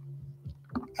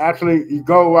 Actually, you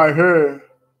go right here.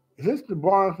 Is this the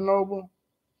Barnes Noble?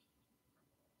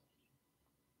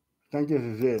 I think this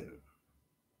is it.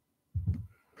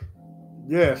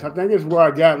 Yes, I think it's where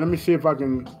I got it. Let me see if I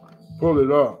can pull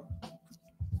it up.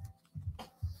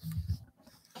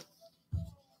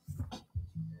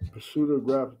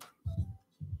 Pseudographic.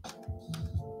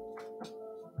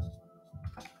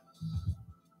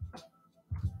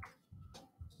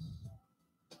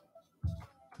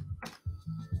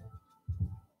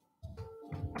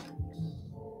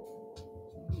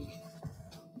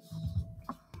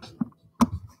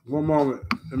 One moment.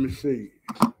 Let me see.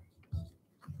 I'm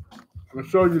gonna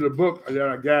show you the book that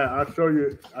I got. I'll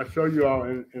show you all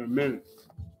in a minute.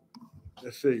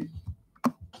 Let's see.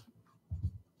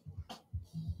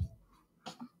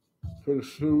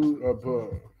 Pursuit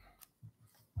above.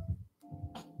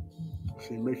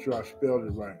 See, make sure I spelled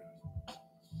it right.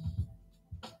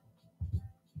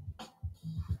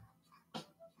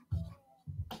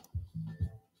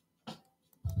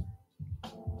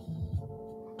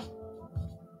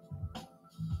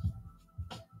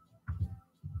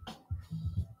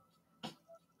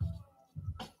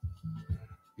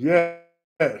 Yes,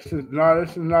 this is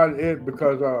not it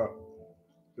because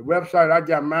the website I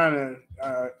got mine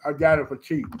at, I got it for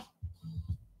cheap.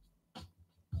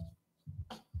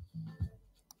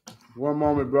 One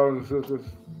moment, brothers and sisters.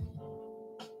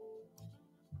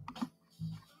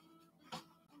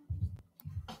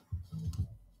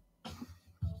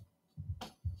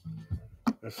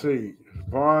 Let's see.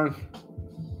 Barnes,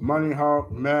 Money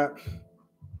Hawk, Maps.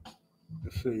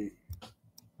 Let's see.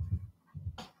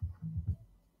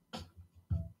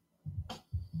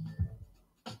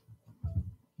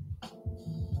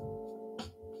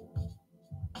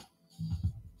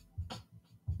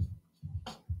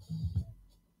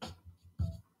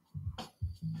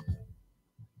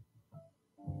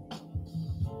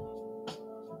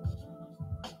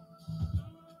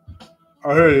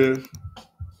 Oh, here it is.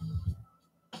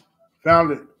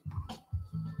 Found it.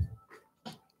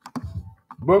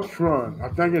 Books Run. I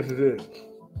think this is it.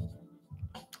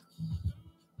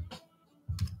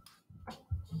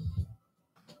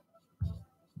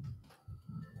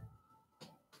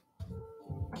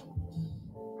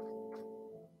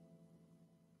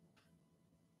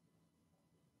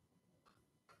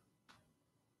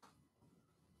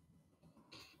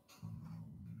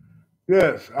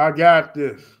 Yes, I got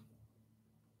this.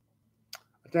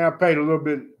 I think I paid a little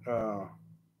bit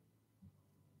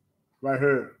right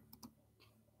here.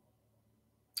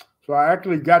 So I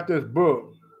actually got this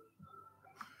book.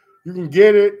 You can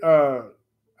get it.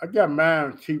 I got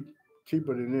mine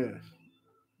cheaper than this.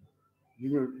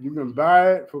 You can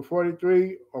buy it for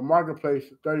 43 or marketplace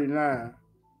for 39.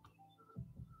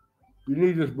 You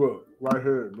need this book right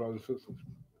here, brothers and sisters.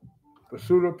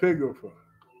 Pseudepigrapha.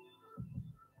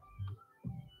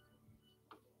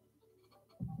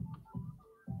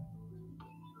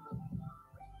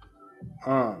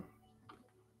 Um,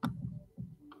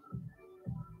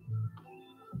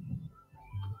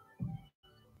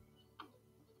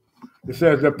 it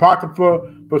says the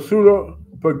Apocrypha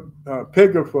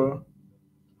Pseudepigrapha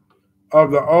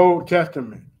of the Old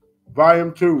Testament,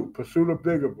 Volume 2,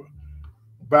 Pseudepigrapha,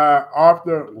 by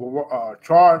author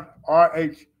Charles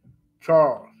R.H.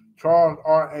 Charles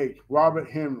R.H. Robert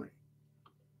Henry.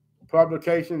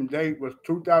 Publication date was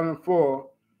 2004.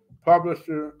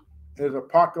 Publisher is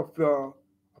Apocryphal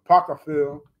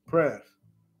Press.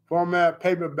 Format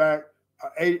paperback,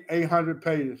 800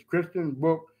 pages. Christian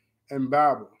book and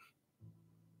Bibles.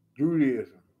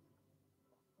 Judaism.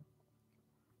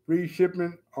 Free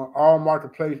shipping on all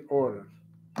marketplace orders.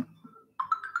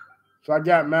 So I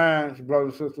got mine,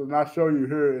 brothers and sisters, and I'll show you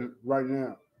here right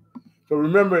now. So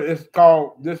remember, this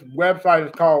website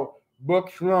is called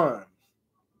Books Run.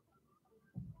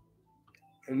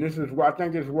 And this is where I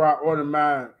think this is where I ordered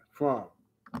mine from.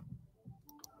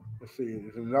 Let's see,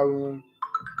 there's another one.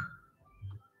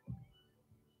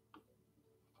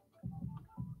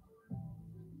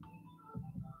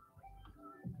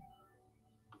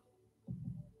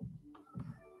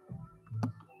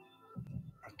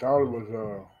 I thought it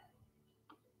was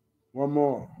one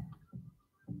more.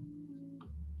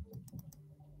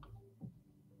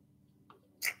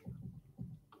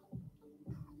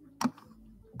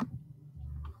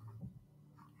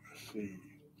 Let's see.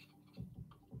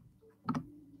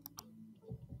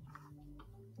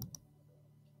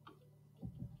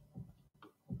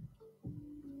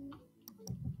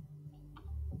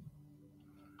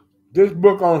 This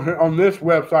book on this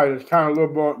website is kind of a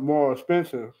little bit more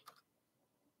expensive.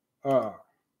 Uh,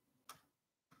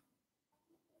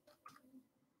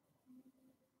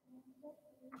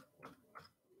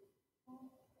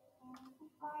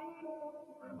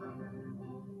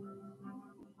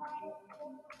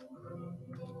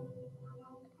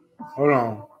 Hold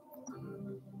on.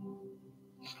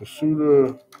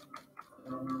 Pursuit.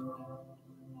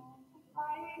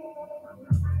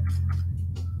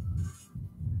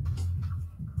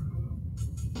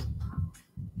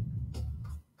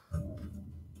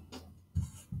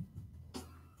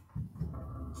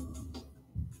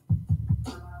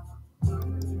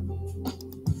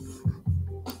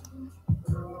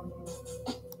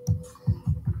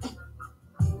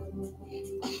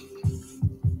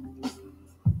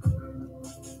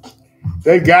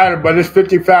 They got it, but it's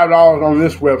 $55 on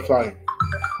this website.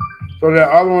 So the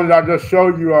other ones I just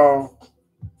showed you all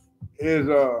is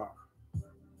the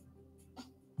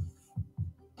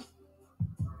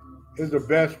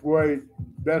best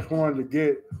one to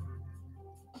get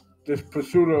this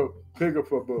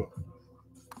Pseudepigrapha book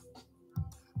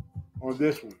on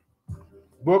this one.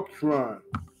 Books Run.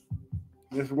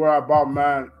 This is where I bought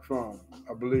mine from,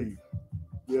 I believe.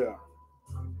 Yeah.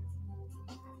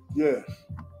 Yes.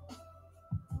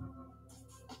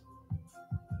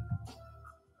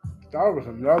 Thought it was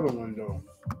another one though.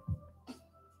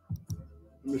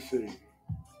 Let me see.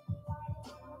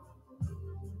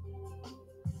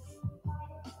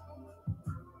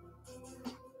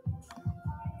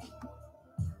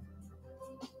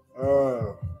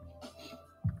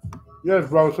 Yes,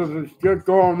 bro. So just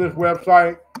go on this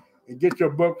website and get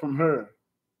your book from her.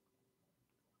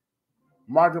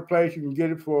 Marketplace, you can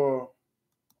get it for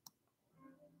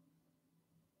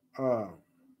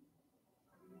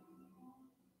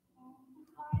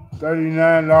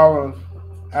 $39.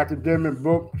 Academic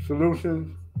Book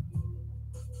Solutions.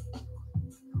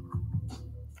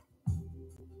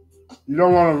 You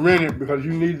don't want to rent it because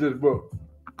you need this book.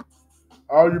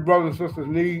 All you brothers and sisters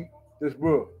need this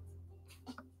book.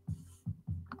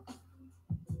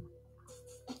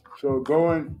 So go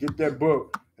and get that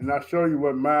book, and I'll show you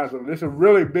what mine's are. It's a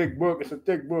really big book. It's a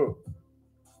thick book.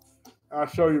 I'll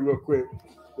show you real quick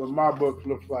what my book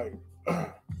looks like.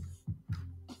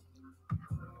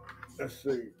 Let's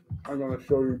see. I'm going to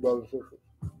show you, brothers and sisters.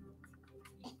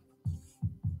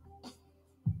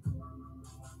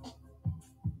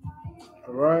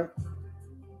 All right.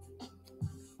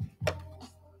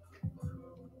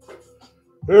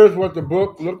 Here's what the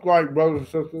book looked like, brothers and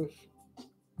sisters.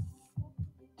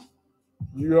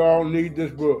 You all need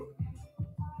this book.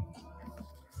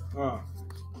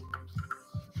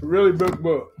 It's a really big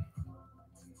book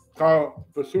called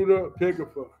Pursuta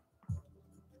Picafa.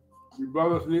 You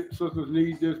brothers and sisters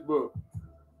need this book.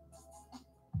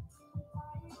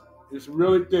 It's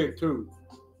really thick too.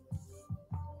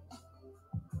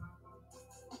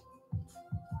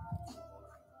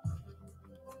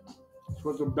 That's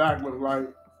what the back looks like.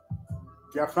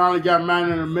 I finally got mine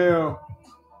in the mail.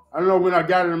 I don't know when I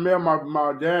got it in the mail.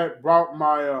 My dad brought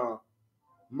my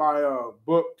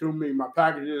book to me, my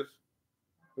packages.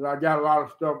 But I got a lot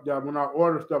of stuff that when I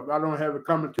order stuff, I don't have it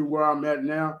coming to where I'm at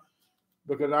now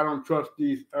because I don't trust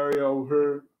these area over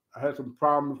here. I had some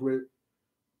problems with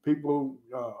people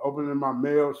opening my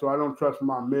mail, so I don't trust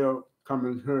my mail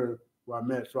coming here where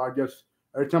I'm at. So I guess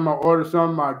every time I order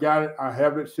something, I got it. I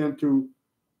have it sent to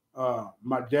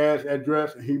my dad's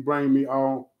address, and he bring me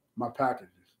all my packages.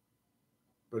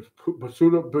 But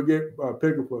Pursuta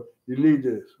Picafa, you need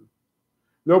this.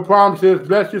 No problem, sis.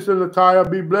 Bless you, Sister Natalia.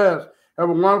 Be blessed. Have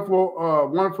a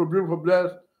wonderful, beautiful,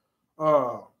 blessed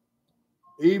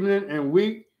evening and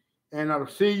week. And I'll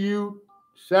see you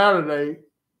Saturday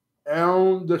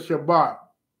on the Shabbat.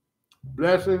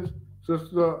 Blessings,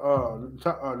 Sister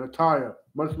Natalia.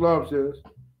 Much love, sis.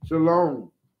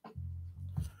 Shalom.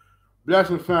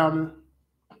 Blessings, family.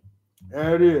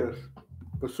 There it is.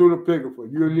 Pursuta Picafa.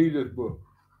 You'll need this book.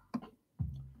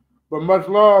 But much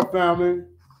love, family.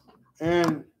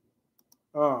 And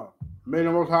may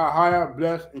the Most High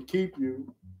bless and keep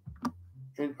you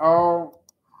in all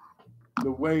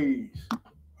the ways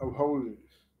of holiness.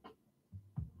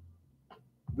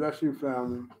 Bless you,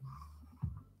 family.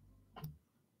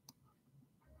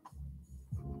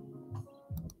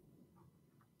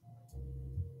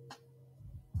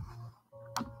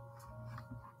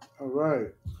 All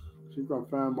right. See if I can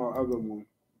find my other one.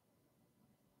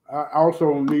 I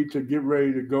also need to get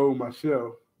ready to go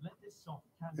myself.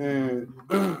 And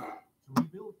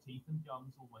rebuild teeth and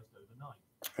gums almost overnight.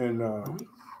 And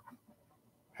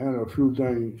handle a few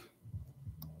things.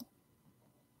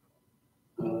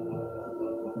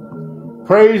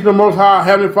 Praise the Most High,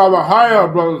 Heavenly Father, higher,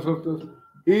 brothers and sisters.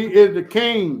 He is the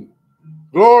King.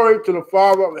 Glory to the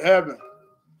Father of heaven.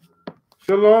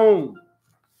 Shalom.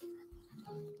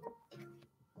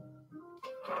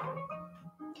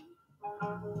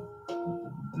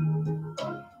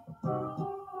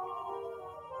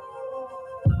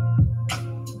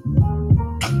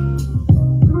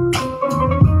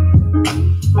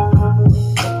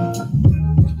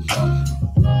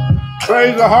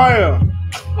 Praise the higher.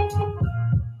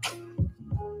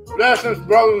 Blessings,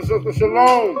 brothers and sisters.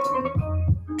 Shalom.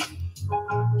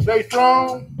 Stay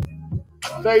strong.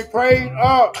 Stay prayed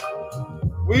up.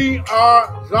 We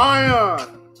are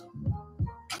Zion.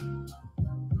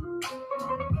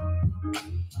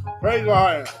 Praise the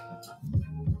higher.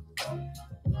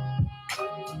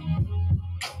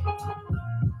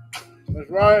 That's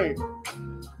right.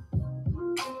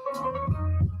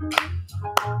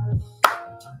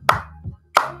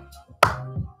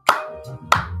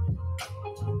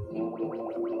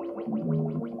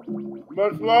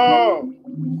 Much love.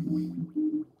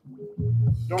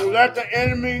 Don't let the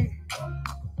enemy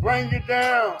bring you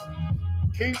down.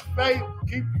 Keep faith.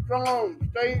 Keep strong.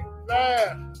 Stay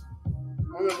fast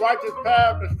on the righteous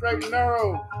path, the straight and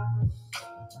narrow.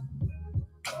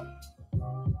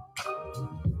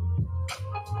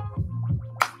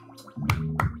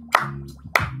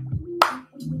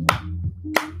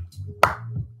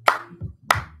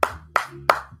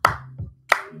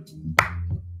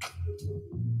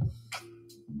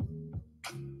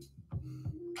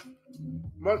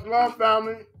 Much love,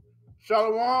 family.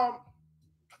 Shalom.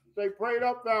 Stay prayed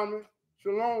up, family.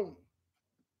 Shalom.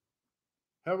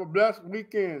 Have a blessed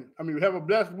weekend. Have a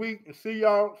blessed week and see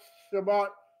y'all Shabbat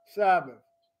Sabbath.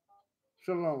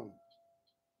 Shalom.